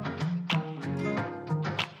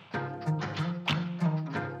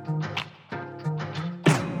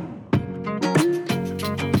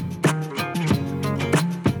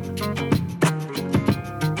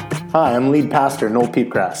Hi, I'm lead pastor Noel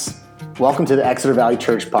Peepgrass. Welcome to the Exeter Valley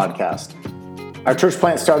Church podcast. Our church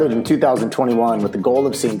plant started in 2021 with the goal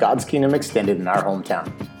of seeing God's kingdom extended in our hometown.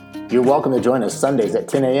 You're welcome to join us Sundays at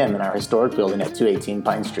 10 a.m. in our historic building at 218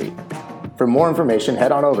 Pine Street. For more information,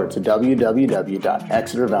 head on over to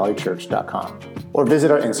www.exetervalleychurch.com or visit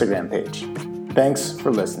our Instagram page. Thanks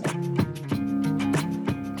for listening.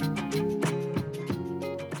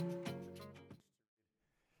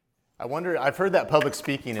 I've heard that public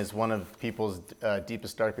speaking is one of people's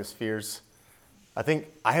deepest, darkest fears. I think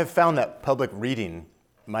I have found that public reading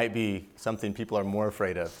might be something people are more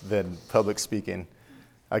afraid of than public speaking.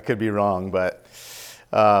 I could be wrong, but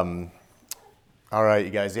all right,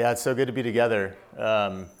 you guys. Yeah, it's so good to be together.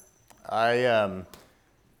 Wow,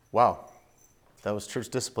 that was church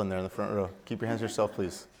discipline there in the front row. Keep your hands to yourself,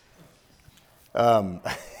 please.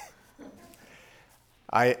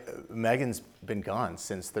 Megan's been gone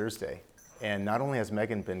since Thursday, and not only has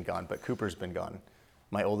Megan been gone, but Cooper's been gone.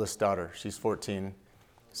 My oldest daughter, she's 14.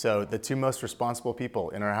 So the two most responsible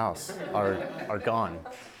people in our house are gone.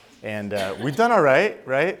 And we've done all right?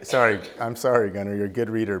 I'm sorry, Gunnar, you're a good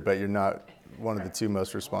reader, but you're not one of the two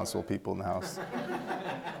most responsible people in the house.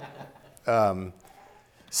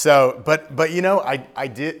 But you know, I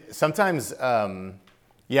did, sometimes,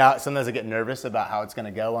 sometimes I get nervous about how it's going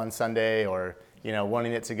to go on Sunday, or, you know,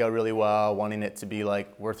 wanting it to go really well, wanting it to be,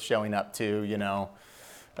 like, worth showing up to, you know.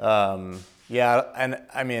 Like,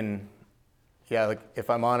 if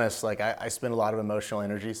I'm honest, like, I spend a lot of emotional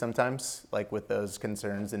energy sometimes, like, with those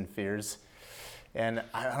concerns and fears. And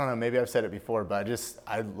I don't know, maybe I've said it before, but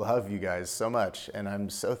I love you guys so much, and I'm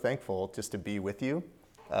so thankful just to be with you.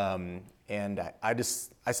 And I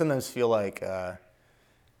sometimes feel like,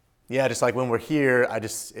 just like when we're here,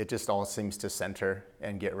 it just all seems to center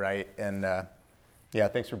and get right. And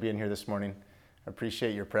thanks for being here this morning. I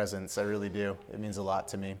appreciate your presence. I really do. It means a lot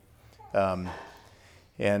to me. I'm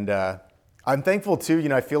thankful too. You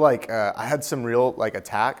know, I feel like I had some real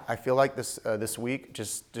attack. I feel like this week,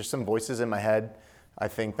 just some voices in my head, I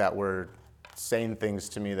think, that were saying things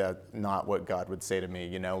to me that not what God would say to me.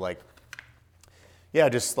 You know,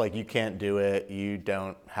 just like, you can't do it. You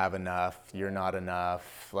don't have enough. You're not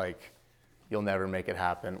enough. Like, you'll never make it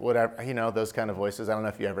happen. Whatever, you know, those kind of voices. I don't know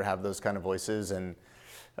if you ever have those kind of voices. And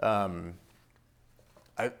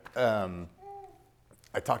I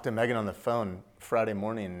talked to Megan on the phone Friday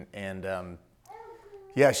morning, and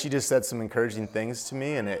she just said some encouraging things to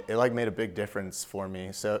me, and it made a big difference for me.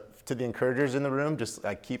 So to the encouragers in the room, just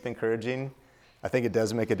keep encouraging. I think it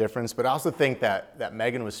does make a difference. But I also think that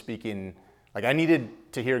Megan was speaking, I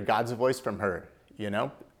needed to hear God's voice from her, you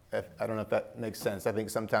know? I don't know if that makes sense. I think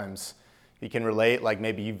sometimes you can relate,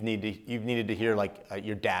 maybe you've needed to hear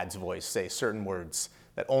your dad's voice say certain words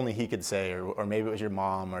that only he could say, or maybe it was your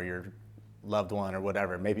mom or your loved one or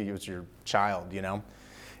whatever. Maybe it was your child, you know?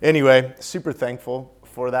 Anyway, super thankful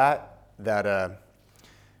for that,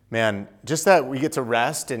 just that we get to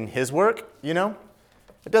rest in his work, you know?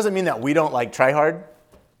 It doesn't mean that we don't try hard,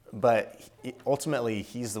 but ultimately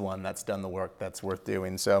he's the one that's done the work that's worth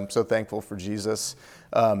doing. So I'm so thankful for Jesus.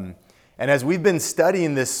 And as we've been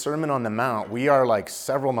studying this Sermon on the Mount, we are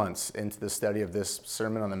several months into the study of this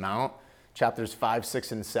Sermon on the Mount, chapters 5,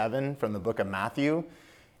 6, and 7 from the book of Matthew.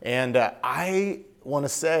 And I want to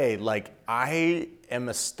say, I am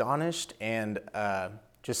astonished and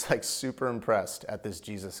just super impressed at this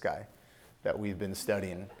Jesus guy that we've been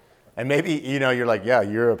studying. And maybe, you know, you're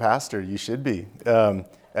you're a pastor, you should be. And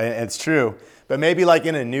it's true. But maybe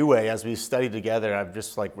in a new way, as we study together, I've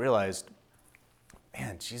just realized,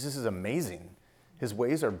 man, Jesus is amazing. His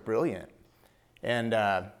ways are brilliant. And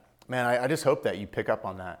I just hope that you pick up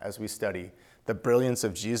on that as we study the brilliance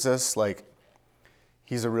of Jesus.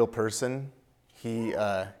 He's a real person. He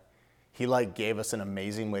gave us an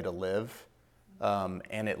amazing way to live,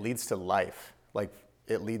 and it leads to life.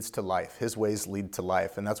 It leads to life. His ways lead to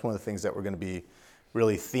life, and that's one of the things that we're going to be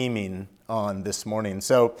really theming on this morning.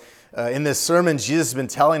 So, in this sermon, Jesus has been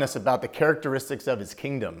telling us about the characteristics of his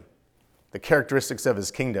kingdom. The characteristics of his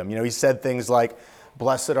kingdom. You know, he said things like,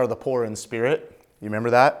 "Blessed are the poor in spirit." You remember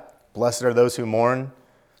that? "Blessed are those who mourn.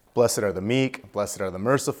 Blessed are the meek. Blessed are the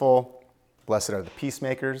merciful. Blessed are the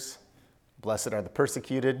peacemakers. Blessed are the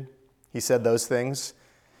persecuted." He said those things.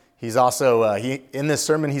 He's also, in this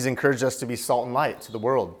sermon, he's encouraged us to be salt and light to the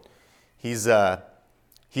world. He's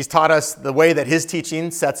taught us the way that his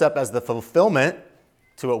teaching sets up as the fulfillment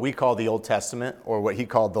to what we call the Old Testament, or what he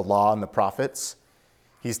called the law and the prophets.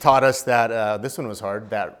 He's taught us that, this one was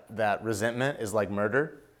hard, that resentment is like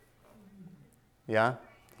murder. Yeah,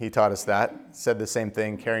 he taught us that. Said the same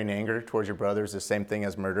thing, carrying anger towards your brother is the same thing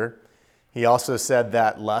as murder. He also said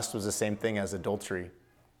that lust was the same thing as adultery.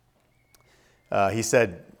 He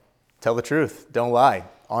said, tell the truth, don't lie,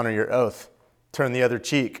 honor your oath, turn the other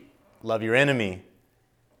cheek, love your enemy.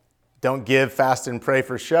 Don't give, fast, and pray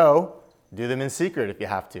for show. Do them in secret if you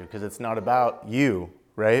have to, because it's not about you,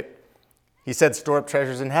 right? He said, store up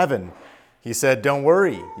treasures in heaven. He said, don't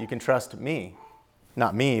worry, you can trust me.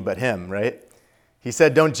 Not me, but him, right? He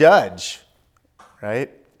said, don't judge, right?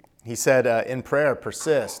 He said, in prayer,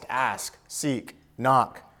 persist, ask, seek,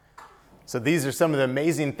 knock. So these are some of the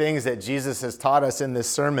amazing things that Jesus has taught us in this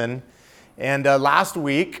sermon. And last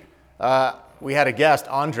week, we had a guest,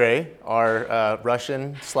 Andre, our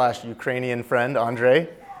Russian/Ukrainian friend, Andre,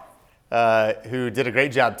 who did a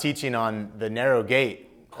great job teaching on the narrow gate,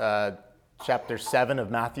 chapter 7 of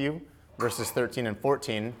Matthew, verses 13 and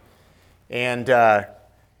 14. And I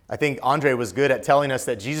think Andre was good at telling us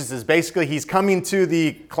that Jesus is basically, he's coming to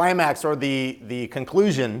the climax or the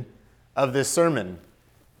conclusion of this sermon,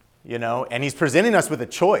 and he's presenting us with a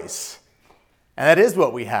choice. And that is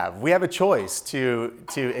what we have. We have a choice to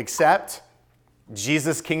accept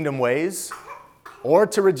Jesus' kingdom ways or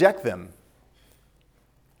to reject them.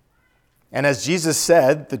 And as Jesus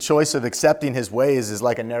said, the choice of accepting his ways is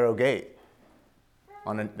like a narrow gate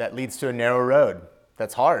that leads to a narrow road.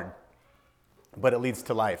 That's hard, but it leads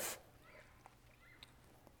to life.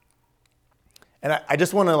 And I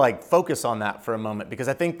just want to focus on that for a moment, because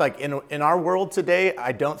I think in our world today,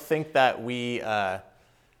 I don't think that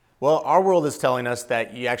our world is telling us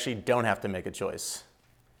that you actually don't have to make a choice.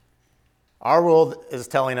 Our world is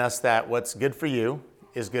telling us that what's good for you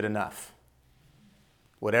is good enough.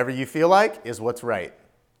 Whatever you feel like is what's right.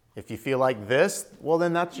 If you feel like this, well,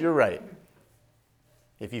 then that's your right.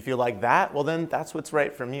 If you feel like that, well, then that's what's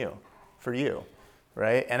right for you,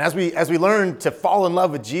 right? And as we learn to fall in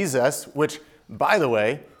love with Jesus, which, by the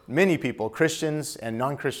way, many people, Christians and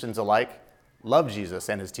non-Christians alike, love Jesus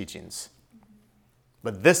and his teachings.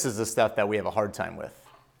 But this is the stuff that we have a hard time with,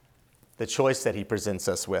 the choice that he presents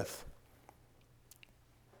us with.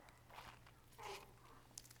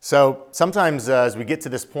 So sometimes as we get to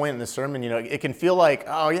this point in the sermon, it can feel like,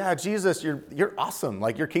 oh yeah, Jesus, you're awesome.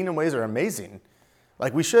 Your kingdom ways are amazing.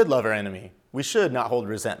 We should love our enemy. We should not hold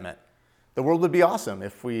resentment. The world would be awesome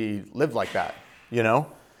if we lived like that,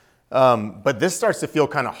 But this starts to feel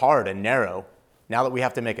kind of hard and narrow now that we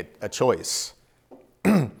have to make a choice.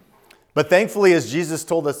 But thankfully, as Jesus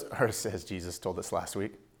told us last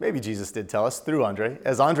week, maybe Jesus did tell us through Andre,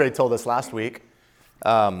 as Andre told us last week,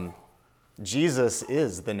 Jesus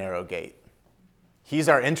is the narrow gate. He's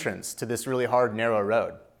our entrance to this really hard, narrow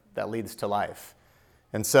road that leads to life.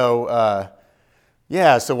 And so,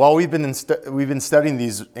 so while we've been studying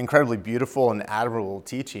these incredibly beautiful and admirable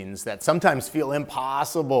teachings that sometimes feel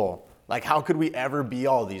impossible, how could we ever be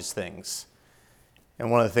all these things? And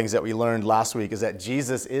one of the things that we learned last week is that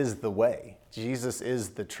Jesus is the way. Jesus is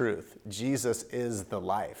the truth. Jesus is the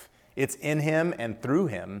life. It's in him and through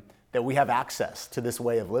him that we have access to this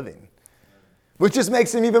way of living, which just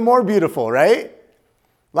makes him even more beautiful, right?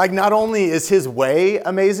 Not only is his way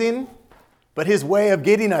amazing, but his way of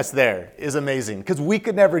getting us there is amazing, because we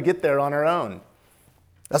could never get there on our own.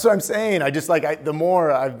 That's what I'm saying. The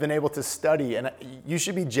more I've been able to study, and you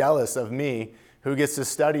should be jealous of me who gets to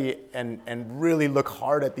study and really look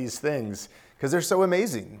hard at these things, because they're so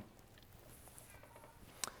amazing.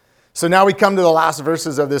 So now we come to the last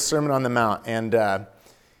verses of this Sermon on the Mount. And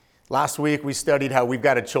last week we studied how we've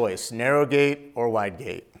got a choice, narrow gate or wide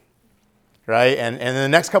gate, right? And in the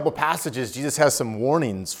next couple passages, Jesus has some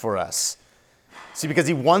warnings for us. See, because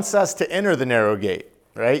he wants us to enter the narrow gate,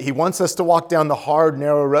 right? He wants us to walk down the hard,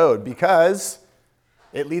 narrow road because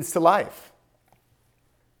it leads to life.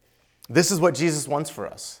 This is what Jesus wants for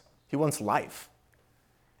us. He wants life.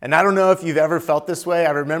 And I don't know if you've ever felt this way.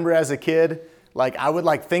 I remember as a kid, I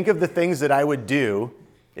would think of the things that I would do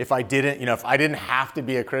if I didn't, if I didn't have to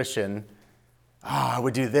be a Christian. I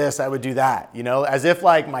would do this, I would do that, as if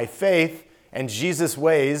my faith and Jesus'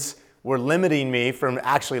 ways were limiting me from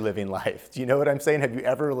actually living life. Do you know what I'm saying? Have you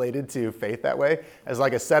ever related to faith that way? As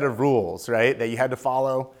a set of rules, right? That you had to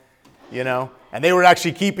follow, and they were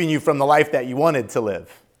actually keeping you from the life that you wanted to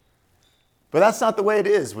live. But that's not the way it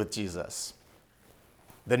is with Jesus.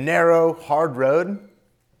 The narrow, hard road,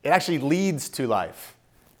 it actually leads to life.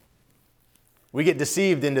 We get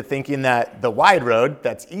deceived into thinking that the wide road,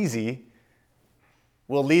 that's easy,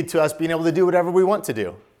 will lead to us being able to do whatever we want to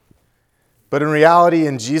do. But in reality,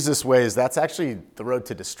 in Jesus' ways, that's actually the road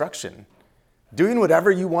to destruction. Doing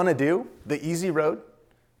whatever you want to do, the easy road,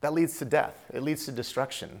 that leads to death. It leads to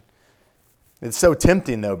destruction. It's so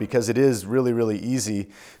tempting, though, because it is really, really easy.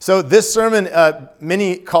 So this sermon,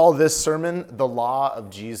 many call this sermon the law of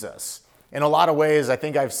Jesus. In a lot of ways, I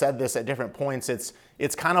think I've said this at different points, it's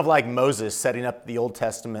It's kind of like Moses setting up the Old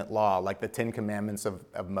Testament law, like the Ten Commandments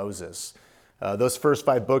of Moses. Those first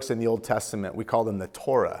 5 books in the Old Testament, we call them the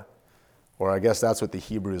Torah, or I guess that's what the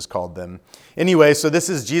Hebrews called them. Anyway, so this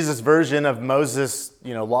is Jesus' version of Moses'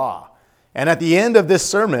 law. And at the end of this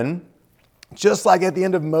sermon, just like at the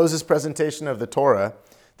end of Moses' presentation of the Torah,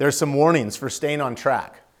 there's some warnings for staying on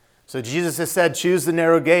track. So Jesus has said, choose the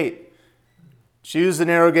narrow gate. Choose the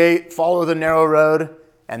narrow gate, follow the narrow road.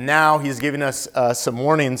 And now he's giving us some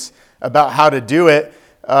warnings about how to do it.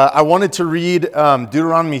 I wanted to read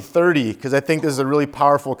Deuteronomy 30 because I think this is a really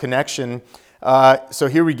powerful connection. So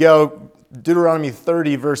here we go. Deuteronomy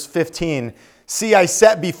 30, verse 15. See, I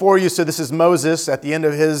set before you, so this is Moses at the end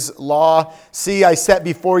of his law. See, I set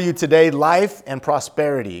before you today life and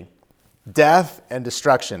prosperity, death and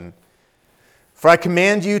destruction. For I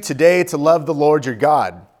command you today to love the Lord your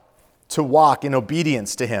God, to walk in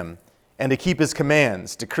obedience to him, and to keep his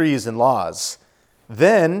commands, decrees, and laws.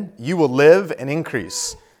 Then you will live and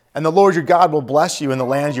increase, and the Lord your God will bless you in the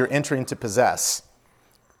land you're entering to possess.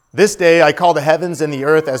 This day I call the heavens and the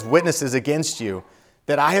earth as witnesses against you,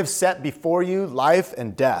 that I have set before you life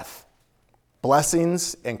and death,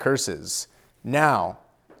 blessings and curses. Now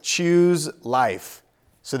choose life,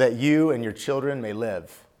 so that you and your children may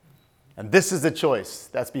live. And this is the choice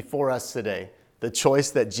that's before us today, the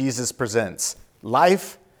choice that Jesus presents: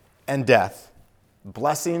 life and death,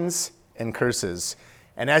 blessings and curses.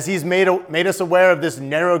 And as he's made us aware of this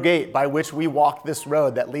narrow gate by which we walk this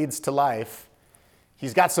road that leads to life,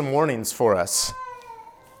 he's got some warnings for us.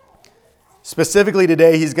 Specifically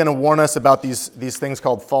today, he's going to warn us about these things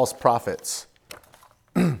called false prophets.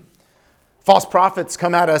 False prophets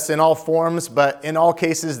come at us in all forms, but in all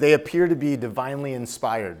cases, they appear to be divinely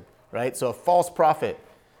inspired, right? So a false prophet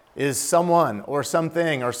is someone or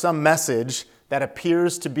something or some message that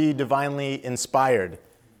appears to be divinely inspired,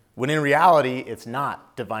 when in reality, it's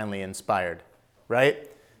not divinely inspired, right?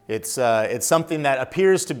 It's something that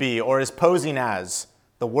appears to be or is posing as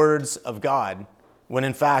the words of God, when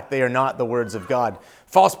in fact they are not the words of God.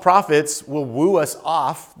 False prophets will woo us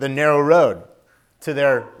off the narrow road to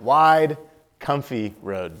their wide, comfy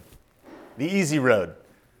road, the easy road.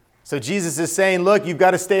 So Jesus is saying, look, you've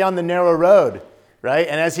got to stay on the narrow road, right?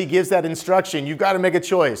 And as he gives that instruction, you've got to make a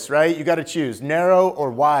choice, right? You've got to choose narrow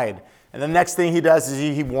or wide. And the next thing he does is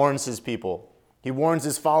he warns his people. He warns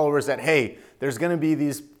his followers that, hey, there's going to be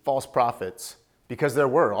these false prophets, because there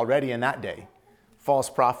were already in that day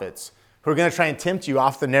false prophets who are going to try and tempt you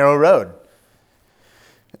off the narrow road.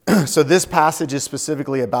 So this passage is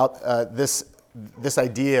specifically about this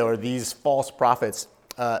idea, or these false prophets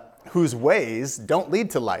whose ways don't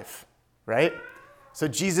lead to life, right? So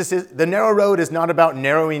the narrow road is not about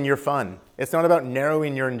narrowing your fun. It's not about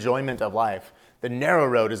narrowing your enjoyment of life. The narrow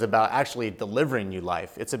road is about actually delivering you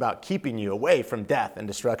life. It's about keeping you away from death and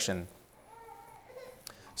destruction.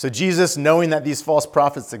 So Jesus, knowing that these false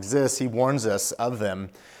prophets exist, he warns us of them.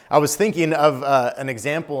 I was thinking of an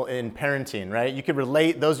example in parenting, right? You could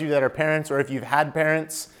relate, those of you that are parents, or if you've had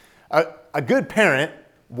parents, a good parent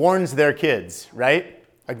warns their kids, right?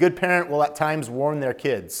 A good parent will at times warn their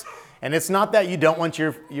kids. And it's not that you don't want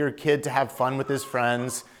your kid to have fun with his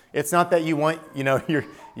friends. It's not that you want,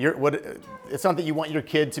 it's not that you want your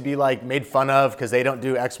kid to be like made fun of because they don't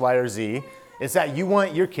do X, Y, or Z. It's that you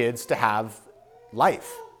want your kids to have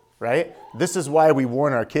life, right? This is why we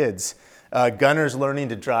warn our kids. Gunner's learning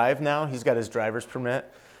to drive now. He's got his driver's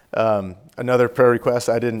permit. Another prayer request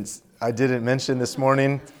I didn't mention this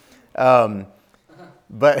morning. But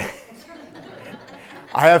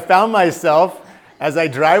I have found myself, as I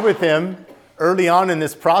drive with him early on in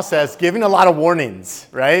this process, giving a lot of warnings,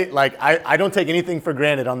 right? Like I don't take anything for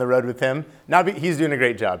granted on the road with him. He's doing a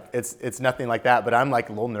great job. It's nothing like that, but I'm like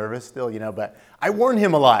a little nervous still, but I warn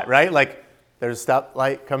him a lot, right? Like there's a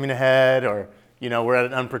stoplight coming ahead, or, we're at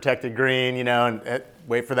an unprotected green, and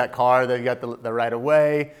wait for that car that you got the right of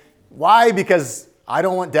way. Why? Because I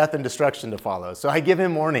don't want death and destruction to follow. So I give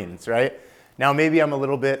him warnings, right? Now, maybe I'm a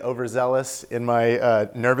little bit overzealous in my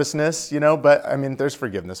nervousness, but there's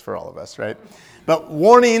forgiveness for all of us, right? But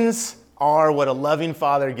warnings are what a loving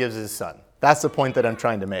father gives his son. That's the point that I'm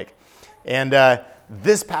trying to make. And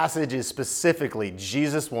this passage is specifically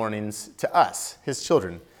Jesus' warnings to us, his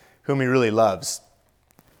children, whom he really loves.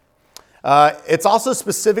 It's also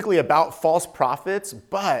specifically about false prophets,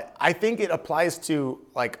 but I think it applies to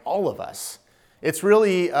like all of us. It's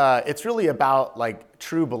really about like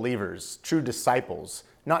true believers, true disciples,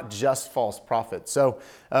 not just false prophets. So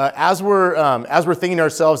as we're thinking to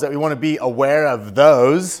ourselves that we want to be aware of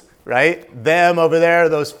those, right? Them over there,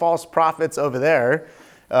 those false prophets over there,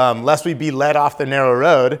 lest we be led off the narrow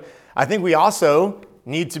road. I think we also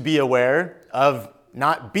need to be aware of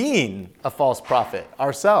not being a false prophet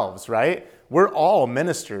ourselves, right? We're all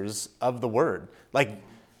ministers of the word. Like,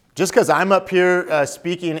 just because I'm up here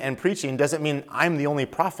speaking and preaching doesn't mean I'm the only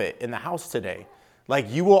prophet in the house today.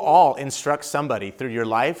 Like, you will all instruct somebody through your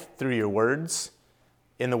life, through your words,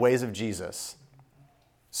 in the ways of Jesus.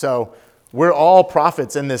 So we're all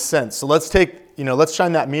prophets in this sense. So let's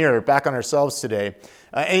shine that mirror back on ourselves today.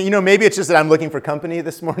 And maybe it's just that I'm looking for company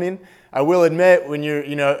this morning. I will admit, when you're,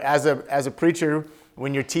 as a preacher,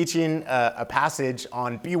 when you're teaching a passage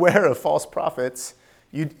on beware of false prophets,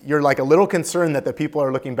 you're like a little concerned that the people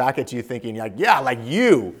are looking back at you thinking, like, yeah, like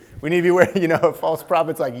you. We need to beware, of false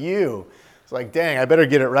prophets like you. It's like, dang, I better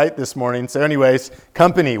get it right this morning. So anyways,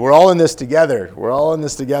 company, we're all in this together. We're all in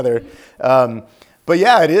this together. But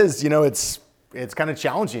yeah, it is, it's kind of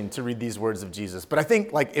challenging to read these words of Jesus. But I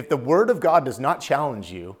think, like, if the word of God does not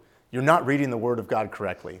challenge you, you're not reading the word of God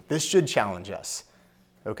correctly. This should challenge us,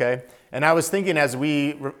 okay? And I was thinking as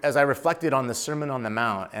I reflected on the Sermon on the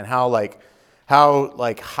Mount and how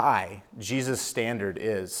high Jesus' standard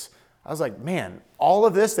is, I was like, man, all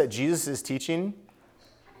of this that Jesus is teaching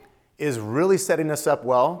is really setting us up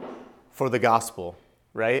well for the gospel,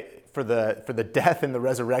 right? For the death and the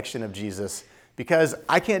resurrection of Jesus, because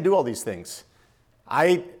I can't do all these things.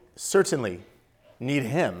 I certainly need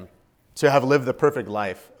him to have lived the perfect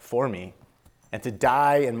life for me and to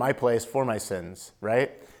die in my place for my sins,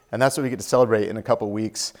 right? And that's what we get to celebrate in a couple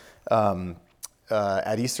weeks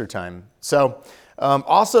at Easter time. So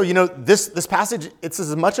also, this passage, it's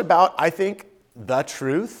as much about, I think, the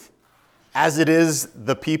truth as it is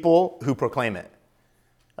the people who proclaim it.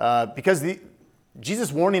 Because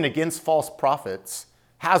Jesus' warning against false prophets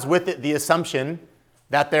has with it the assumption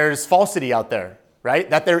that there's falsity out there, right?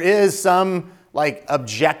 That there is some like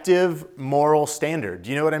objective moral standard.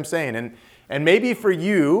 Do you know what I'm saying? And maybe for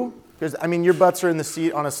you, because your butts are in the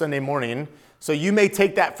seat on a Sunday morning, so you may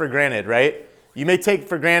take that for granted, right? You may take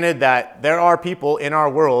for granted that there are people in our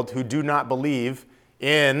world who do not believe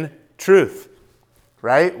in truth,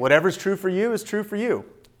 right? Whatever's true for you is true for you.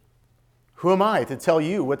 Who am I to tell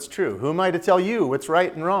you what's true? Who am I to tell you what's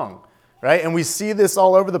right and wrong, right? And we see this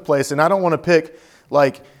all over the place, and I don't want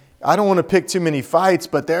to pick too many fights,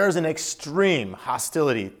 but there's an extreme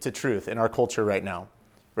hostility to truth in our culture right now,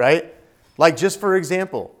 right? Like, just for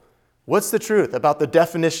example, what's the truth about the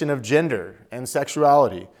definition of gender and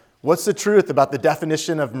sexuality? What's the truth about the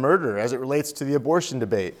definition of murder as it relates to the abortion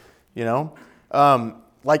debate? Our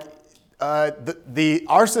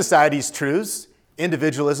society's truths,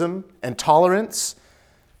 individualism and tolerance,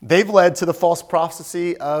 they've led to the false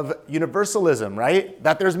prophecy of universalism, right?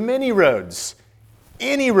 That there's many roads.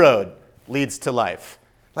 Any road leads to life.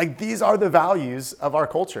 Like, these are the values of our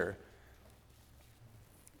culture.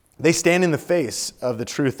 They stand in the face of the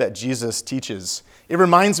truth that Jesus teaches. It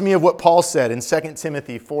reminds me of what Paul said in 2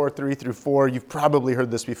 Timothy 4:3-4. You've probably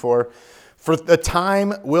heard this before. For the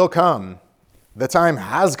time will come. The time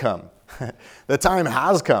has come. The time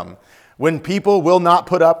has come when people will not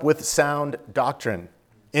put up with sound doctrine.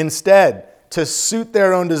 Instead, to suit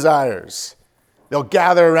their own desires, they'll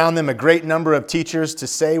gather around them a great number of teachers to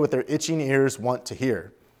say what their itching ears want to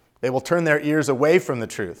hear. They will turn their ears away from the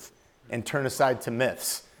truth and turn aside to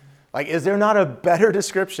myths. Like, is there not a better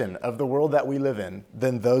description of the world that we live in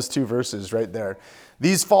than those two verses right there?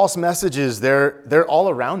 These false messages, they're all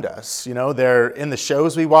around us. They're in the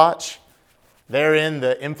shows we watch. They're in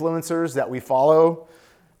the influencers that we follow,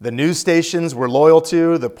 the news stations we're loyal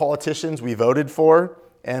to, the politicians we voted for,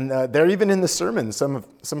 and they're even in the sermons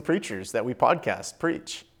some preachers that we podcast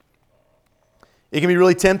preach. It can be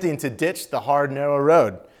really tempting to ditch the hard, narrow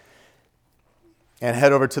road and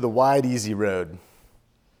head over to the wide, easy road.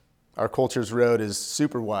 Our culture's road is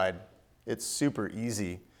super wide. It's super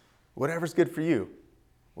easy. Whatever's good for you.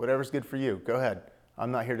 Whatever's good for you. Go ahead.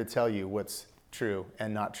 I'm not here to tell you what's true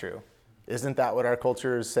and not true. Isn't that what our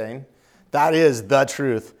culture is saying? That is the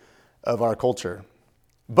truth of our culture.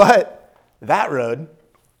 But that road,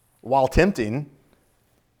 while tempting,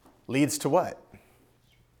 leads to what?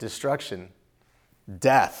 Destruction.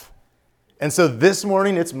 Death. And so this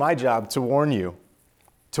morning, it's my job to warn you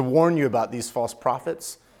about these false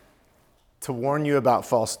prophets, to warn you about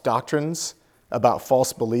false doctrines, about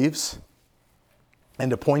false beliefs, and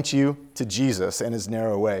to point you to Jesus and his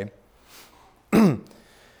narrow way.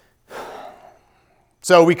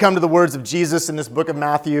 So we come to the words of Jesus in this book of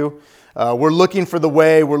Matthew. We're looking for the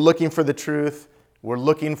way. We're looking for the truth. We're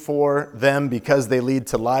looking for them because they lead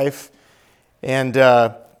to life. And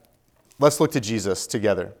let's look to Jesus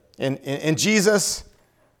together. In Jesus,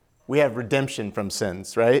 we have redemption from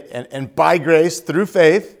sins, right? And by grace, through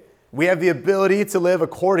faith, we have the ability to live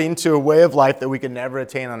according to a way of life that we could never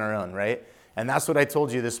attain on our own, right? And that's what I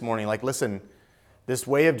told you this morning. Like, listen, this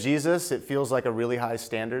way of Jesus, it feels like a really high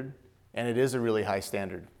standard, and it is a really high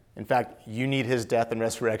standard. In fact, you need his death and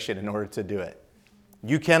resurrection in order to do it.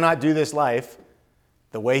 You cannot do this life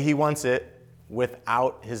the way he wants it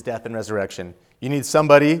without his death and resurrection. You need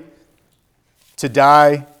somebody to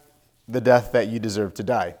die the death that you deserve to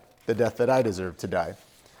die, the death that I deserve to die.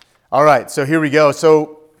 All right, so here we go.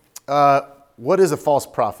 So what is a false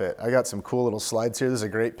prophet? I got some cool little slides here. This is a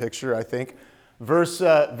great picture, I think. Verse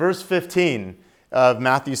 15 of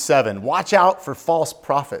Matthew 7. Watch out for false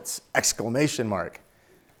prophets! Exclamation mark.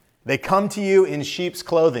 They come to you in sheep's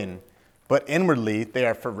clothing, but inwardly they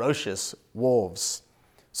are ferocious wolves.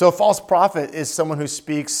 So a false prophet is someone who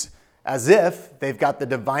speaks as if they've got the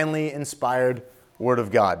divinely inspired word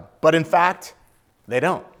of God. But in fact, they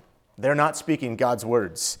don't. They're not speaking God's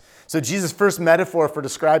words. So Jesus' first metaphor for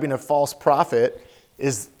describing a false prophet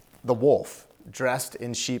is the wolf dressed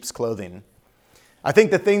in sheep's clothing. I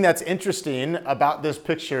think the thing that's interesting about this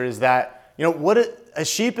picture is that, a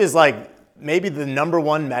sheep is like maybe the number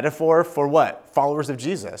one metaphor for what? Followers of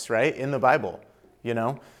Jesus, right? In the Bible,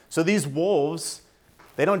 So these wolves,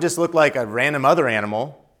 they don't just look like a random other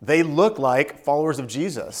animal. They look like followers of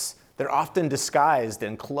Jesus. They're often disguised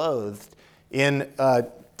and clothed in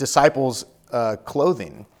disciples'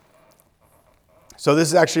 clothing. So this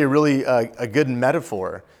is actually a really a good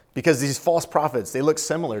metaphor because these false prophets, they look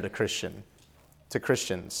similar to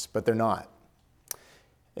Christians, but they're not.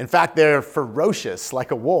 In fact, they're ferocious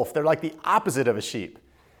like a wolf. They're like the opposite of a sheep.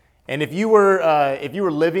 And if you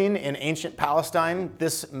were living in ancient Palestine,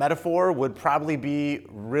 this metaphor would probably be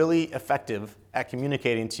really effective at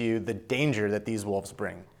communicating to you the danger that these wolves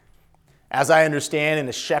bring. As I understand, in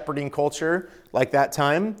a shepherding culture like that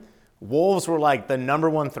time, wolves were like the number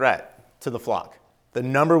one threat to the flock, the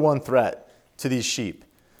number one threat to these sheep.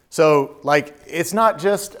 So, it's not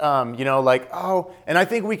just, and I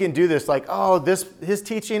think we can do this, his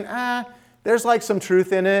teaching, there's some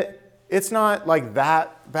truth in it. It's not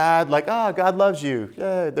that bad, God loves you.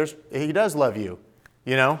 Yeah, he does love you,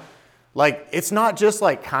 It's not just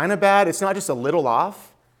kind of bad. It's not just a little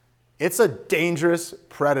off. It's a dangerous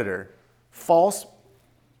predator. False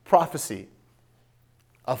prophecy,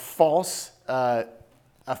 a false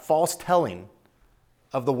telling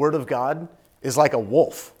of the word of God is like a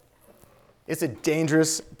wolf. It's a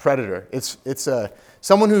dangerous predator. It's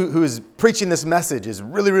someone who is preaching this message is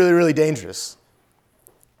really, really, really dangerous.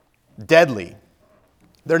 Deadly.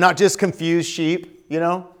 They're not just confused sheep,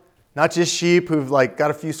 not just sheep who've got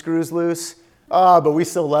a few screws loose. But we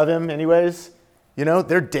still love him anyways.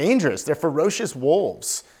 They're dangerous. They're ferocious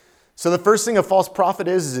wolves. So the first thing a false prophet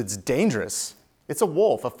is it's dangerous. It's a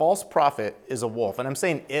wolf. A false prophet is a wolf. And I'm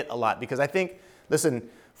saying it a lot because I think, listen,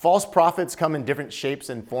 false prophets come in different shapes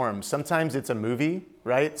and forms. Sometimes it's a movie,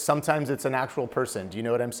 right? Sometimes it's an actual person. Do you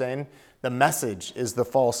know what I'm saying? The message is the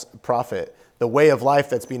false prophet. The way of life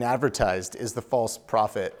that's being advertised is the false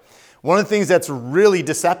prophet. One of the things that's really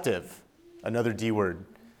deceptive, another D word,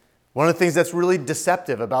 one of the things that's really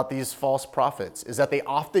deceptive about these false prophets is that they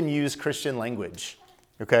often use Christian language,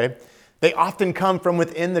 okay? They often come from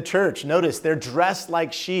within the church. Notice, they're dressed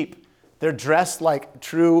like sheep. They're dressed like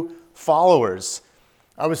true followers.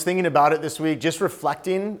 I was thinking about it this week, just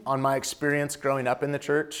reflecting on my experience growing up in the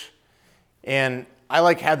church. And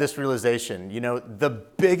I had this realization, the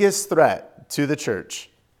biggest threat to the church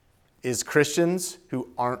is Christians who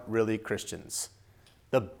aren't really Christians.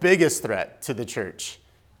 The biggest threat to the church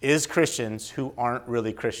is Christians who aren't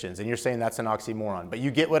really Christians. And you're saying that's an oxymoron, but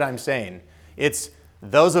you get what I'm saying. It's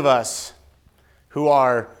those of us who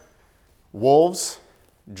are wolves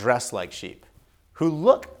dressed like sheep, who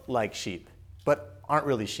look like sheep, but aren't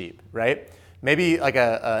really sheep, right? Maybe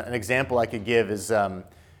an example I could give is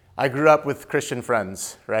I grew up with Christian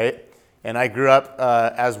friends, right? And I grew up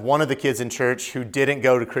as one of the kids in church who didn't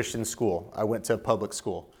go to Christian school. I went to public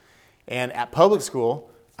school. And at public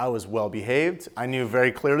school, I was well behaved. I knew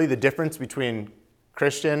very clearly the difference between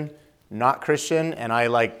Christian, not Christian, and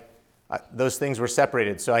those things were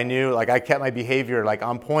separated. So I knew I kept my behavior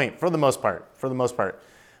on point for the most part.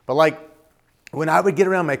 But when I would get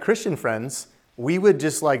around my Christian friends, we would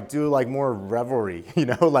just do more revelry,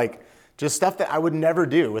 just stuff that I would never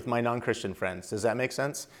do with my non-Christian friends. Does that make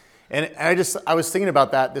sense? And I was thinking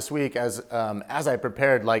about that this week as I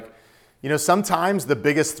prepared, sometimes the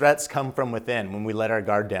biggest threats come from within when we let our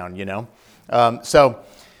guard down,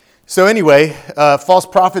 So anyway, false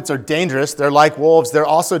prophets are dangerous. They're like wolves. They're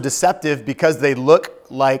also deceptive because they look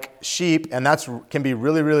like sheep, and that can be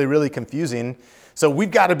really, really, really confusing. So we've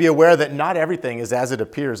got to be aware that not everything is as it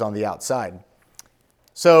appears on the outside.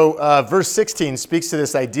 So verse 16 speaks to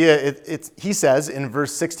this idea. He says in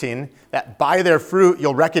verse 16 that by their fruit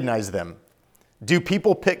you'll recognize them. Do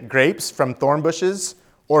people pick grapes from thorn bushes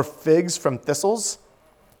or figs from thistles?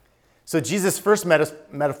 So Jesus' first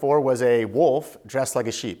metaphor was a wolf dressed like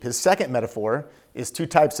a sheep. His second metaphor is two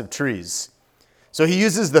types of trees. So he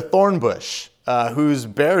uses the thorn bush, whose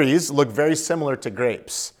berries look very similar to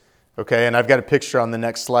grapes. Okay, and I've got a picture on the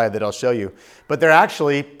next slide that I'll show you. But they're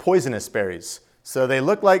actually poisonous berries. So they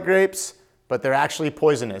look like grapes, but they're actually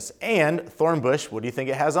poisonous. And thorn bush, what do you think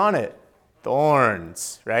it has on it?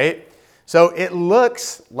 Thorns, right? So it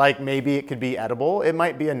looks like maybe it could be edible. It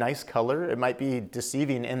might be a nice color. It might be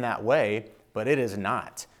deceiving in that way, but it is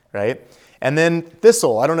not, right? And then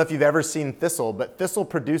thistle. I don't know if you've ever seen thistle, but thistle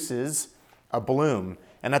produces a bloom.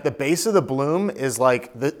 And at the base of the bloom is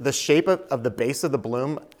like the shape of the base of the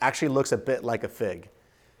bloom actually looks a bit like a fig.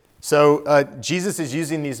 So Jesus is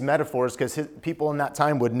using these metaphors because people in that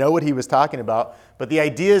time would know what he was talking about. But the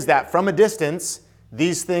idea is that from a distance,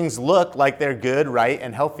 these things look like they're good, right,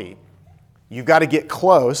 and healthy. You've got to get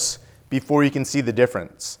close before you can see the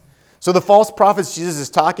difference. So the false prophets Jesus is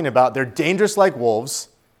talking about, they're dangerous like wolves.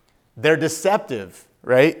 They're deceptive,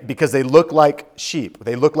 right, because they look like sheep.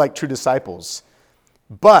 They look like true disciples.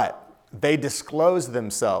 But they disclose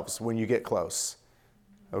themselves when you get close,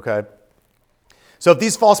 okay? So if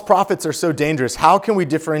these false prophets are so dangerous, how can we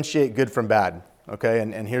differentiate good from bad? Okay,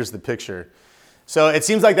 and here's the picture. So it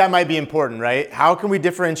seems like that might be important, right? How can we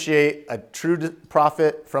differentiate a true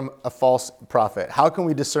prophet from a false prophet? How can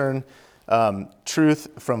we discern truth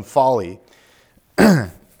from folly?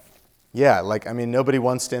 Yeah, nobody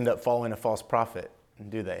wants to end up following a false prophet,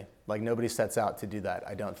 do they? Like, nobody sets out to do that,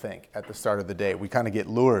 I don't think, at the start of the day. We kind of get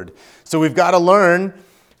lured. So we've got to learn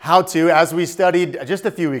how to, as we studied just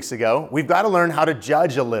a few weeks ago, we've got to learn how to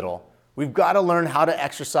judge a little. We've got to learn how to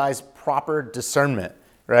exercise proper discernment,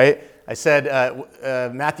 right? I said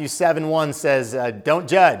Matthew 7:1 says, don't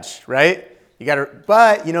judge, right?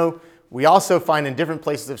 But we also find in different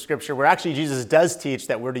places of Scripture where actually Jesus does teach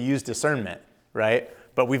that we're to use discernment, right?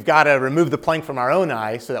 But we've got to remove the plank from our own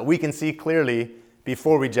eye so that we can see clearly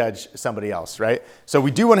before we judge somebody else, right? So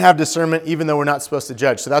we do want to have discernment even though we're not supposed to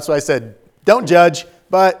judge. So that's why I said, don't judge,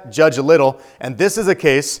 but judge a little. And this is a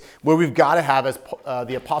case where we've got to have, as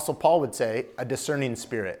the Apostle Paul would say, a discerning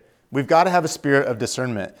spirit. We've got to have a spirit of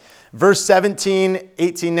discernment. Verse 17,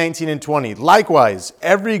 18, 19, and 20. Likewise,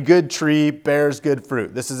 every good tree bears good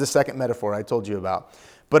fruit. This is the second metaphor I told you about.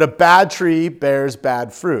 But a bad tree bears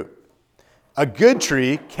bad fruit. A good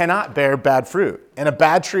tree cannot bear bad fruit, and a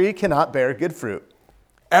bad tree cannot bear good fruit.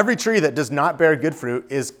 Every tree that does not bear good fruit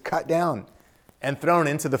is cut down and thrown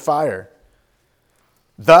into the fire.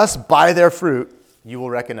 Thus, by their fruit, you will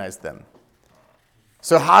recognize them.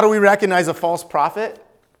 So how do we recognize a false prophet?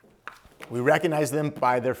 We recognize them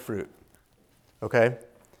by their fruit, okay?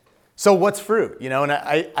 So what's fruit? And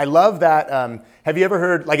I love that. Have you ever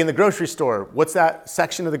heard, like in the grocery store, what's that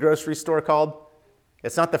section of the grocery store called?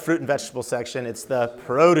 It's not the fruit and vegetable section. It's the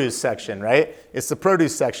produce section, right? It's the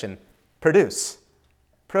produce section. Produce.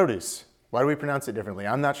 Why do we pronounce it differently?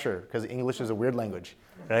 I'm not sure, because English is a weird language,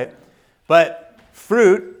 right? But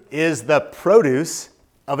fruit is the produce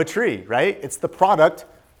of a tree, right? It's the product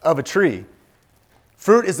of a tree.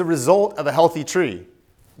 Fruit is the result of a healthy tree.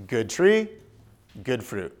 Good tree, good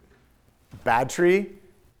fruit. Bad tree,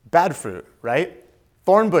 bad fruit, right?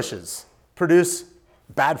 Thorn bushes produce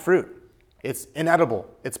bad fruit. It's inedible,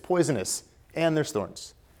 it's poisonous, and there's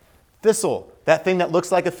thorns. Thistle, that thing that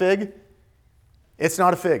looks like a fig, it's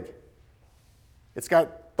not a fig. It's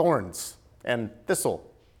got thorns and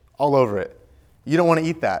thistle all over it. You don't want to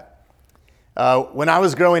eat that. When I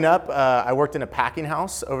was growing up, I worked in a packing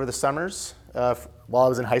house over the summers while I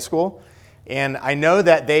was in high school. And I know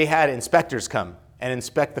that they had inspectors come and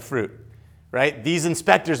inspect the fruit, right? These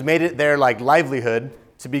inspectors made it their livelihood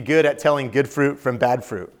to be good at telling good fruit from bad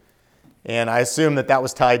fruit. And I assume that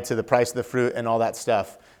was tied to the price of the fruit and all that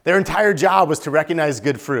stuff. Their entire job was to recognize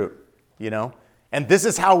good fruit, And this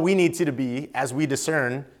is how we need to be as we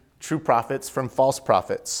discern true prophets from false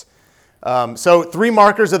prophets. So 3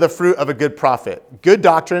 markers of the fruit of a good prophet: good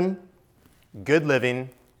doctrine, good living,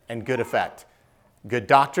 and good effect. Good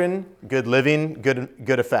doctrine, good living,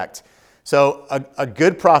 good effect. So a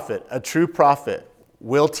good prophet, a true prophet,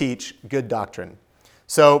 will teach good doctrine.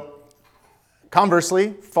 So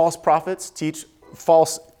conversely, false prophets teach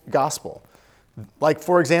false gospel. Like,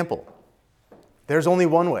 for example, there's only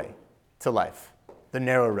one way to life: the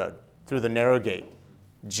narrow road, through the narrow gate,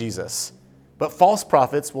 Jesus. But false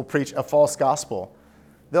prophets will preach a false gospel.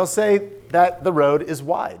 They'll say that the road is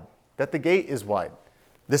wide, that the gate is wide.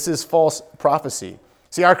 This is false prophecy.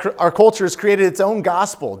 See, our culture has created its own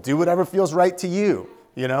gospel. Do whatever feels right to you,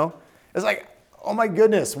 you know? It's like, oh my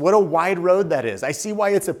goodness, what a wide road that is. I see why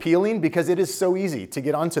it's appealing because it is so easy to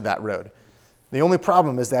get onto that road. The only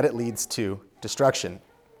problem is that it leads to destruction.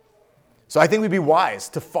 So I think we'd be wise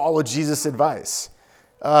to follow Jesus' advice.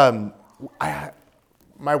 My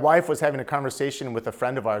wife was having a conversation with a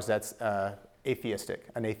friend of ours that's an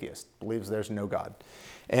atheist, believes there's no God.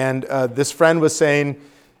 And this friend was saying,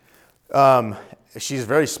 she's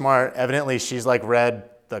very smart. Evidently, she's like read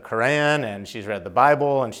the Quran and she's read the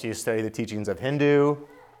Bible and she's studied the teachings of Hindu.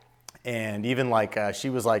 And even like she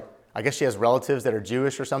was like, I guess she has relatives that are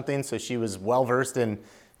Jewish or something. So she was well versed in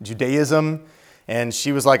Judaism. And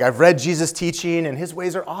she was like, I've read Jesus' teaching and his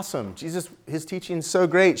ways are awesome. His teaching's so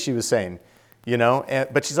great, she was saying. You know,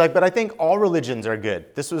 but she's like, but I think all religions are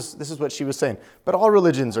good. This is what she was saying. But all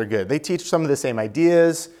religions are good. They teach some of the same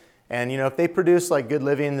ideas. And, you know, if they produce like good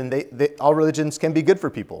living, then all religions can be good for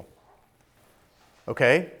people.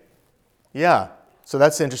 Okay? Yeah. So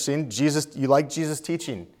that's interesting. You like Jesus'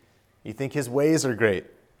 teaching. You think his ways are great.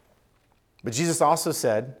 But Jesus also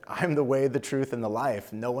said, I'm the way, the truth, and the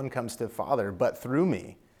life. No one comes to the Father but through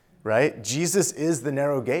me. Right? Jesus is the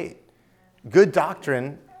narrow gate. Good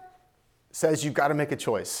doctrine says you've got to make a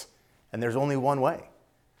choice. And there's only one way.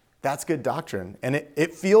 That's good doctrine. And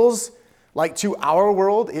it feels like, to our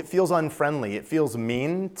world, it feels unfriendly. It feels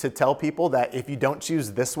mean to tell people that if you don't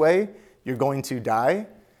choose this way, you're going to die.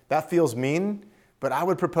 That feels mean, but I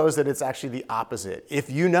would propose that it's actually the opposite. If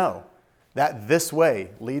you know that this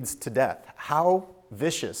way leads to death, how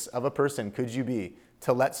vicious of a person could you be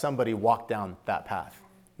to let somebody walk down that path?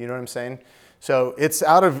 You know what I'm saying? So it's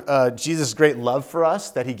out of Jesus' great love for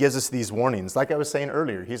us that he gives us these warnings. Like I was saying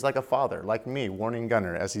earlier, he's like a father, like me, warning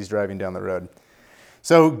Gunnar as he's driving down the road.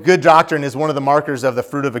 So good doctrine is one of the markers of the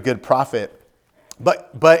fruit of a good prophet.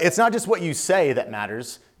 But it's not just what you say that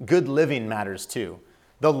matters. Good living matters too.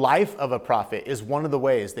 The life of a prophet is one of the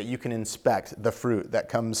ways that you can inspect the fruit that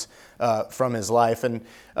comes from his life. And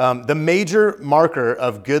the major marker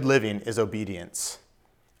of good living is obedience.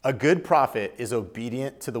 A good prophet is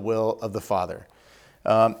obedient to the will of the Father.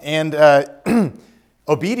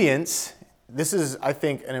 Obedience, this is, I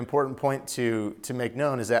think, an important point to make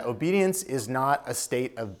known, is that obedience is not a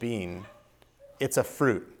state of being. It's a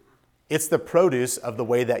fruit. It's the produce of the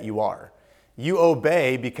way that you are. You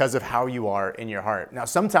obey because of how you are in your heart. Now,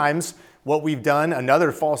 sometimes what we've done,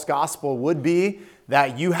 another false gospel would be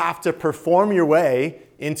that you have to perform your way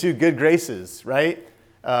into good graces, right?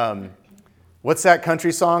 What's that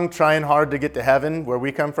country song? Trying hard to get to heaven, where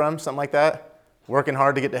we come from, something like that? Working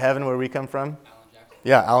hard to get to heaven, where we come from?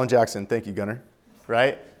 Yeah, Alan Jackson. Thank you, Gunnar.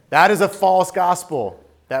 Right? That is a false gospel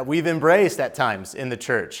that we've embraced at times in the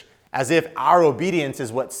church, as if our obedience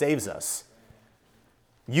is what saves us.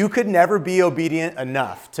 You could never be obedient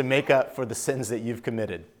enough to make up for the sins that you've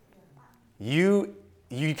committed. You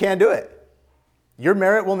can't do it. Your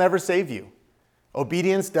merit will never save you.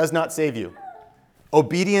 Obedience does not save you.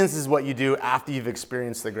 Obedience is what you do after you've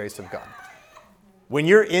experienced the grace of God. When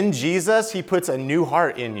you're in Jesus, he puts a new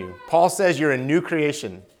heart in you. Paul says you're a new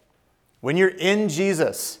creation. When you're in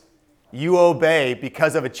Jesus, you obey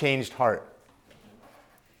because of a changed heart.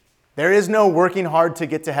 There is no working hard to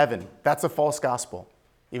get to heaven. That's a false gospel,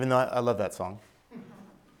 even though I love that song.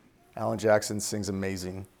 Alan Jackson sings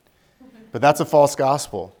amazing. But that's a false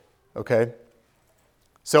gospel, okay?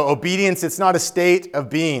 So obedience, it's not a state of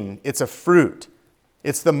being. It's a fruit.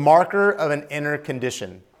 It's the marker of an inner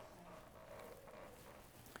condition.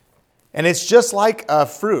 And it's just like a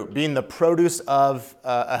fruit being the produce of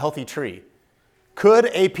a healthy tree. Could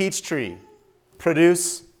a peach tree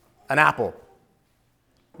produce an apple?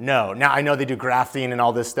 No. Now, I know they do grafting and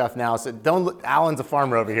all this stuff now, so don't look. Alan's a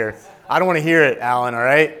farmer over here. I don't want to hear it, Alan, all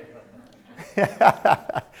right?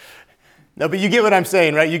 No, but you get what I'm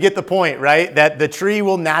saying, right? You get the point, right? That the tree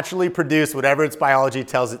will naturally produce whatever its biology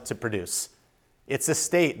tells it to produce. It's a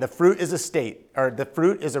state. The fruit is a state, or the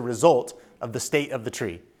fruit is a result of the state of the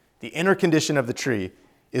tree. The inner condition of the tree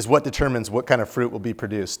is what determines what kind of fruit will be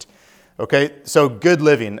produced. Okay, so good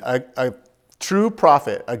living. A true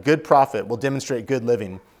prophet, a good prophet will demonstrate good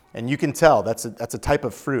living. And you can tell that's a type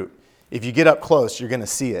of fruit. If you get up close, you're going to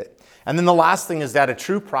see it. And then the last thing is that a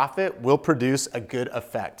true prophet will produce a good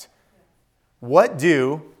effect. What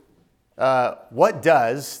does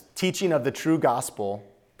teaching of the true gospel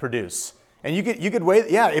produce? And you could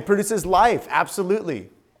wait. Yeah, it produces life. Absolutely.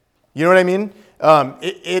 You know what I mean?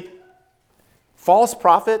 False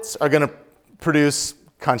prophets are going to produce.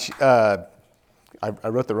 I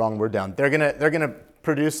wrote the wrong word down. They're gonna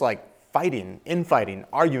produce like fighting, infighting,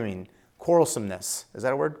 arguing, quarrelsomeness. Is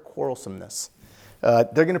that a word? Quarrelsomeness. They're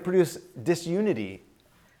going to produce disunity,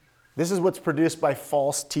 This is what's produced by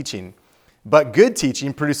false teaching. But good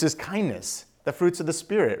teaching produces kindness, the fruits of the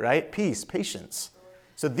Spirit, right? Peace, patience.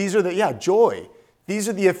 So these are joy. These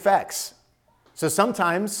are the effects. So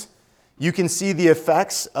sometimes you can see the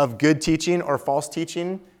effects of good teaching or false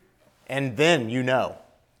teaching, and then you know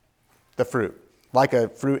the fruit, like a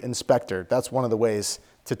fruit inspector. That's one of the ways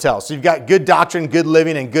to tell. So you've got good doctrine, good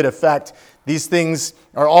living, and good effect. These things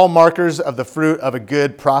are all markers of the fruit of a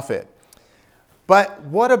good prophet. But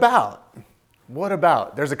what about?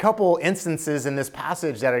 There's a couple instances in this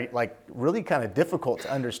passage that are like really kind of difficult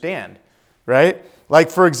to understand, right? Like,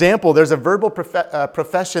 for example, there's a verbal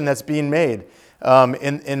profession that's being made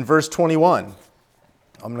in verse 21.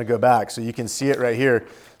 I'm going to go back so you can see it right here.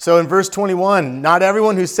 So in verse 21, not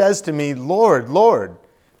everyone who says to me, Lord, Lord,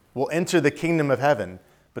 will enter the kingdom of heaven,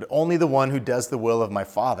 but only the one who does the will of my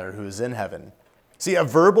Father who is in heaven. See, a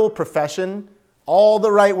verbal profession, all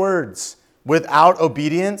the right words, without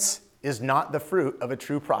obedience is not the fruit of a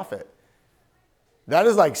true prophet. That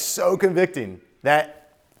is like so convicting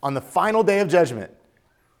that on the final day of judgment,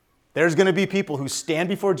 there's going to be people who stand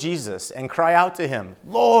before Jesus and cry out to him,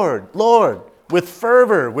 Lord, Lord, with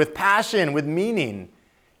fervor, with passion, with meaning.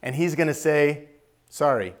 And he's going to say,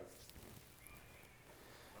 sorry,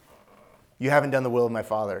 you haven't done the will of my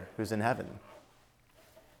Father who's in heaven.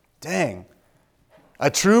 Dang. A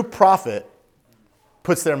true prophet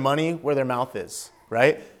puts their money where their mouth is,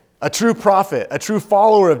 right? A true prophet, a true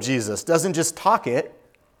follower of Jesus doesn't just talk it,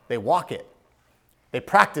 they walk it. They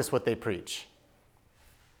practice what they preach.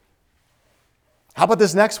 How about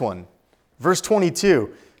this next one? Verse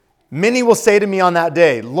 22. Many will say to me on that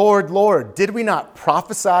day, Lord, Lord, did we not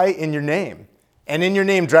prophesy in your name? And in your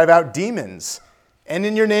name drive out demons? And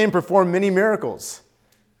in your name perform many miracles?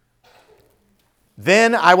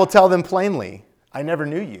 Then I will tell them plainly, I never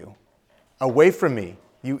knew you. Away from me,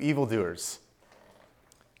 you evildoers.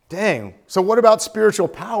 Dang. So what about spiritual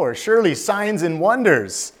power? Surely signs and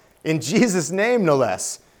wonders, in Jesus' name no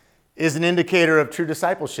less, is an indicator of true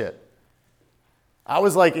discipleship. I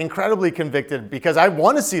was like incredibly convicted because I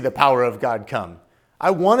want to see the power of God come. I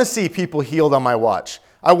want to see people healed on my watch.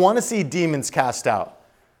 I want to see demons cast out.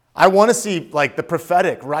 I want to see like the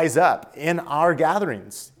prophetic rise up in our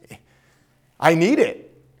gatherings. I need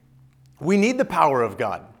it. We need the power of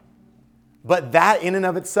God. But that in and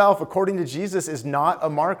of itself, according to Jesus, is not a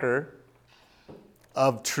marker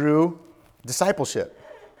of true discipleship.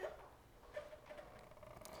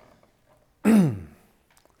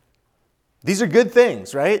 These are good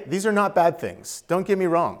things, right? These are not bad things. Don't get me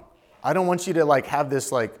wrong. I don't want you to like have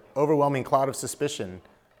this like overwhelming cloud of suspicion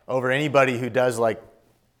over anybody who does like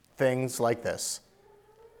things like this.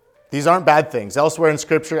 These aren't bad things. Elsewhere in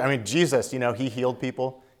Scripture, I mean, Jesus, he healed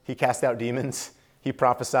people. He cast out demons. He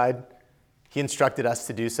prophesied. He instructed us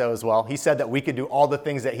to do so as well. He said that we could do all the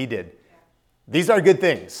things that he did. These are good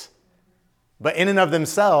things. But in and of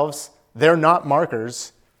themselves, they're not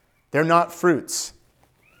markers. They're not fruits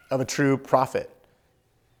of a true prophet.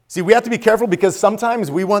 See, we have to be careful because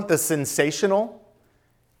sometimes we want the sensational,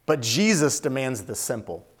 but Jesus demands the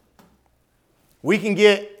simple. We can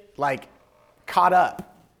get like caught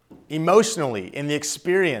up emotionally in the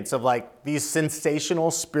experience of like these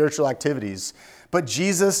sensational spiritual activities, but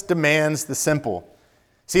Jesus demands the simple.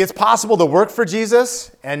 See, it's possible to work for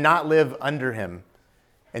Jesus and not live under him,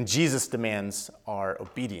 and Jesus demands our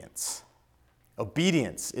obedience.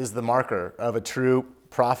 Obedience is the marker of a true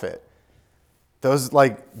prophet. Those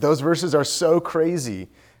verses are so crazy.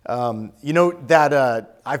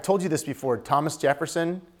 I've told you this before. Thomas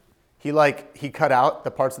Jefferson, he cut out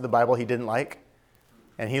the parts of the Bible he didn't like,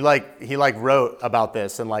 and he wrote about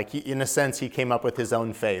this, and in a sense he came up with his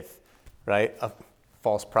own faith, right? A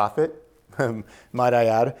false prophet, might I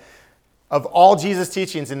add. Of all Jesus'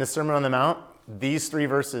 teachings in the Sermon on the Mount, these 3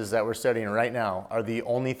 verses that we're studying right now are the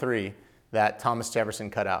only 3 that Thomas Jefferson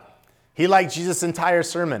cut out. He liked Jesus' entire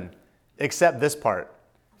sermon, except this part.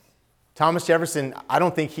 Thomas Jefferson, I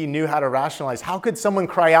don't think he knew how to rationalize. How could someone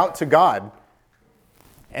cry out to God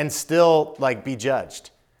and still be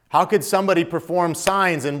judged? How could somebody perform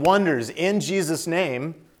signs and wonders in Jesus'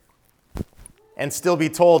 name and still be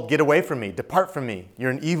told, get away from me, depart from me,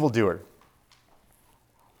 you're an evildoer?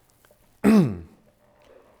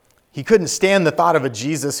 He couldn't stand the thought of a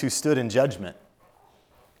Jesus who stood in judgment,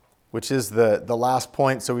 which is the last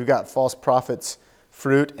point. So we've got false prophets,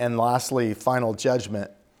 fruit, and lastly, final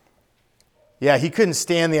judgment. Yeah, he couldn't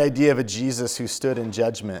stand the idea of a Jesus who stood in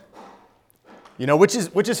judgment. Which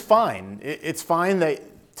is fine. It's fine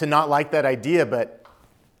to not like that idea, but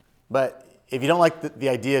if you don't like the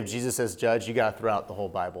idea of Jesus as judge, you got to throw out the whole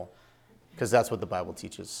Bible, because that's what the Bible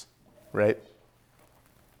teaches, right?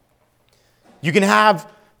 You can have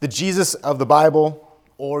the Jesus of the Bible,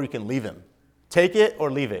 or you can leave him. Take it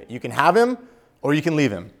or leave it. You can have him or you can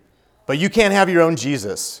leave him. But you can't have your own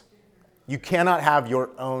Jesus. You cannot have your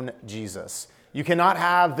own Jesus. You cannot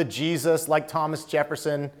have the Jesus like Thomas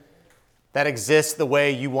Jefferson that exists the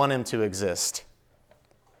way you want him to exist.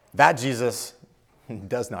 That Jesus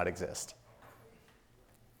does not exist.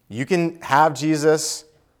 You can have Jesus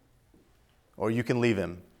or you can leave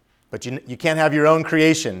him. But you can't have your own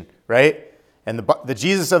creation, right? And the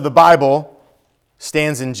Jesus of the Bible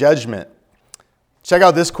stands in judgment. Check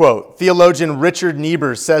out this quote. Theologian Richard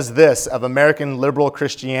Niebuhr says this of American liberal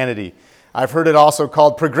Christianity. I've heard it also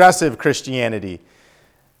called progressive Christianity.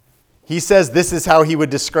 He says this is how he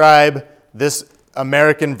would describe this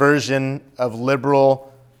American version of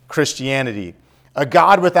liberal Christianity. A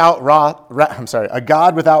God without wrath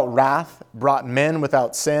brought men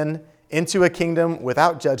without sin into a kingdom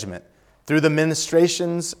without judgment through the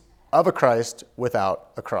ministrations of a Christ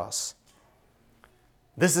without a cross.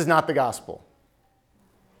 This is not the gospel.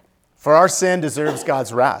 For our sin deserves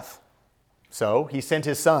God's wrath. So he sent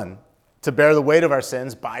his son to bear the weight of our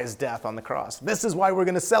sins by his death on the cross. This is why we're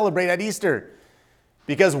going to celebrate at Easter.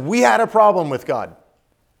 Because we had a problem with God.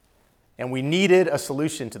 And we needed a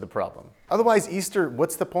solution to the problem. Otherwise, Easter,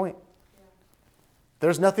 what's the point?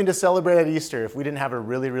 There's nothing to celebrate at Easter if we didn't have a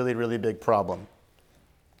really, really, really big problem.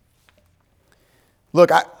 Look,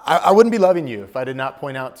 I wouldn't be loving you if I did not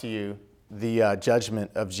point out to you the judgment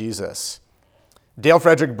of Jesus. Dale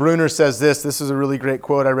Frederick Bruner says this. This is a really great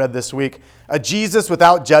quote I read this week. A Jesus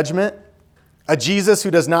without judgment, a Jesus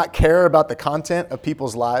who does not care about the content of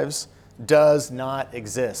people's lives, does not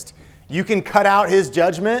exist. You can cut out his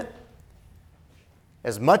judgment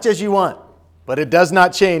as much as you want, but it does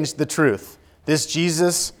not change the truth. This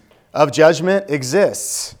Jesus of judgment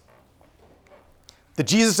exists. The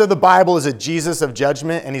Jesus of the Bible is a Jesus of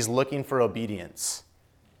judgment, and he's looking for obedience.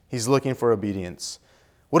 He's looking for obedience.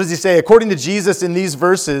 What does he say? According to Jesus in these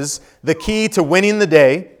verses, the key to winning the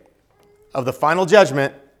day of the final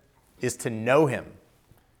judgment is to know him.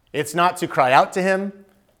 It's not to cry out to him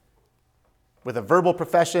with a verbal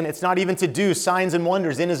profession. It's not even to do signs and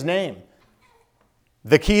wonders in his name.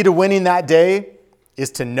 The key to winning that day is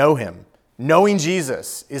to know him. Knowing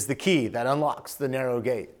Jesus is the key that unlocks the narrow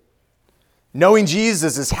gate. Knowing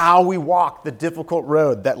Jesus is how we walk the difficult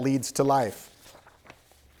road that leads to life.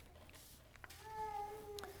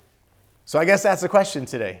 So I guess that's the question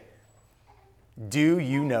today. Do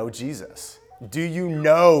you know Jesus? Do you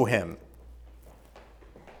know him?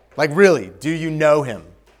 Like really, do you know him?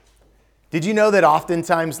 Did you know that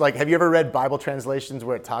oftentimes, have you ever read Bible translations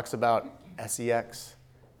where it talks about sex?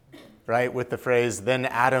 Right? With the phrase, then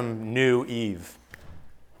Adam knew Eve.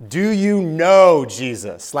 Do you know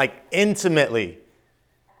Jesus? Intimately.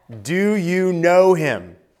 Do you know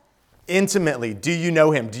him? Intimately. Do you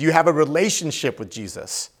know him? Do you have a relationship with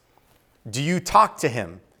Jesus? Do you talk to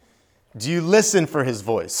him? Do you listen for his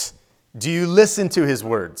voice? Do you listen to his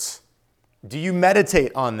words? Do you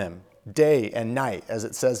meditate on them day and night, as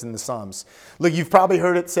it says in the Psalms? Look, you've probably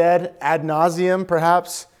heard it said ad nauseum,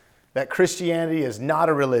 perhaps, that Christianity is not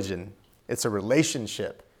a religion. It's a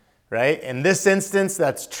relationship, right? In this instance,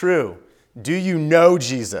 that's true. Do you know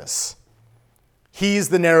Jesus? He's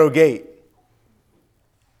the narrow gate.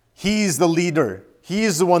 He's the leader.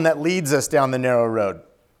 He's the one that leads us down the narrow road.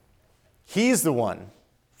 He's the one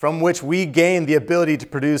from which we gain the ability to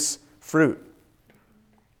produce fruit.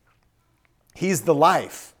 He's the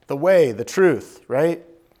life, the way, the truth, right?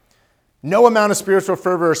 No amount of spiritual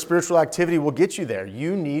fervor or spiritual activity will get you there.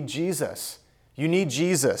 You need Jesus. You need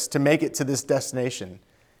Jesus to make it to this destination,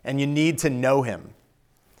 and you need to know him.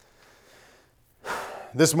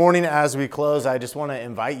 This morning, as we close, I just want to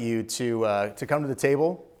invite you to come to the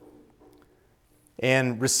table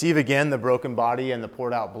and receive again the broken body and the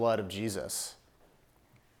poured out blood of Jesus.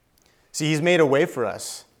 See, he's made a way for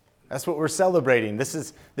us. That's what we're celebrating.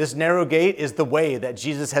 This narrow gate is the way that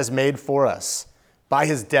Jesus has made for us by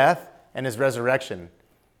his death and his resurrection.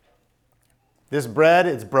 This bread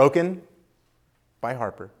is broken by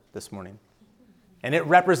Harper this morning. And it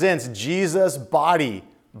represents Jesus' body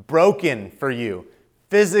broken for you,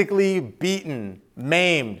 physically beaten,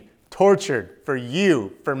 maimed, tortured for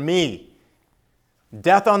you, for me.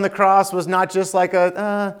 Death on the cross was not just like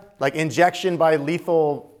injection by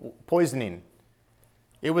lethal poisoning.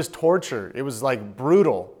 It was torture. It was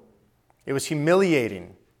brutal. It was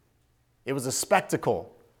humiliating. It was a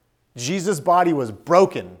spectacle. Jesus' body was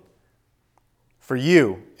broken for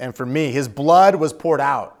you and for me. His blood was poured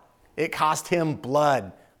out. It cost him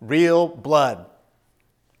blood, real blood,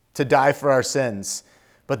 to die for our sins.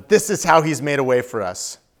 But this is how he's made a way for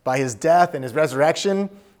us. By his death and his resurrection,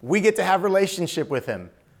 we get to have relationship with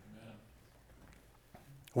him.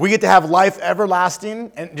 We get to have life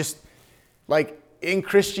everlasting, and just like in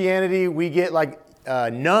Christianity, we get like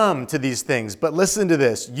numb to these things. But listen to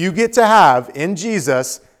this. You get to have in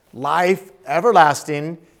Jesus life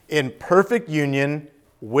everlasting in perfect union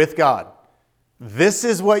with God. This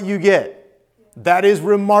is what you get. That is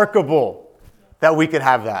remarkable that we could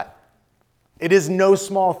have that. It is no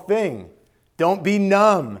small thing. Don't be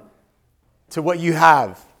numb to what you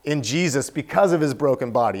have in Jesus because of his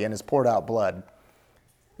broken body and his poured out blood.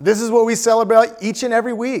 This is what we celebrate each and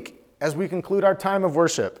every week as we conclude our time of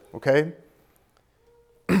worship, okay?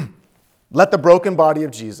 Let the broken body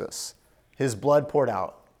of Jesus, his blood poured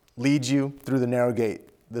out, lead you through the narrow gate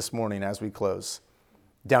this morning as we close.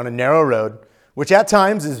 Down a narrow road, which at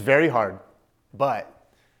times is very hard, but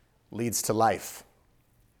leads to life.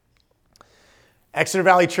 Exeter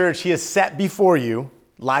Valley Church, he has set before you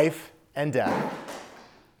life and death,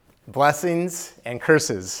 blessings and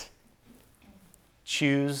curses.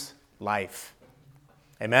 Choose life.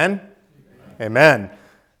 Amen? Amen.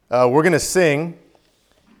 We're going to sing.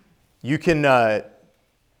 You can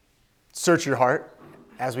search your heart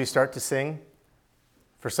as we start to sing.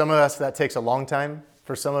 For some of us, that takes a long time.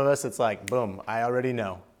 For some of us, it's like, boom, I already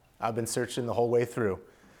know. I've been searching the whole way through.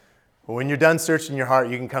 But when you're done searching your heart,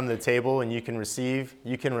 you can come to the table and you can receive,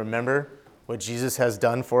 you can remember what Jesus has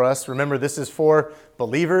done for us. Remember, this is for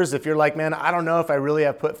believers. If you're like, man, I don't know if I really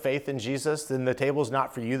have put faith in Jesus, then the table's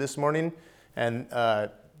not for you this morning. And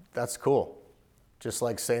that's cool. Just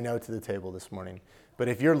like say no to the table this morning. But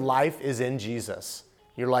if your life is in Jesus,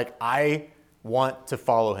 you're like, I want to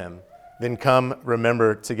follow him, then come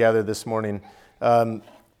remember together this morning.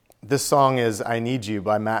 This song is I Need You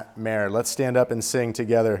by Matt Mayer. Let's stand up and sing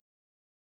together.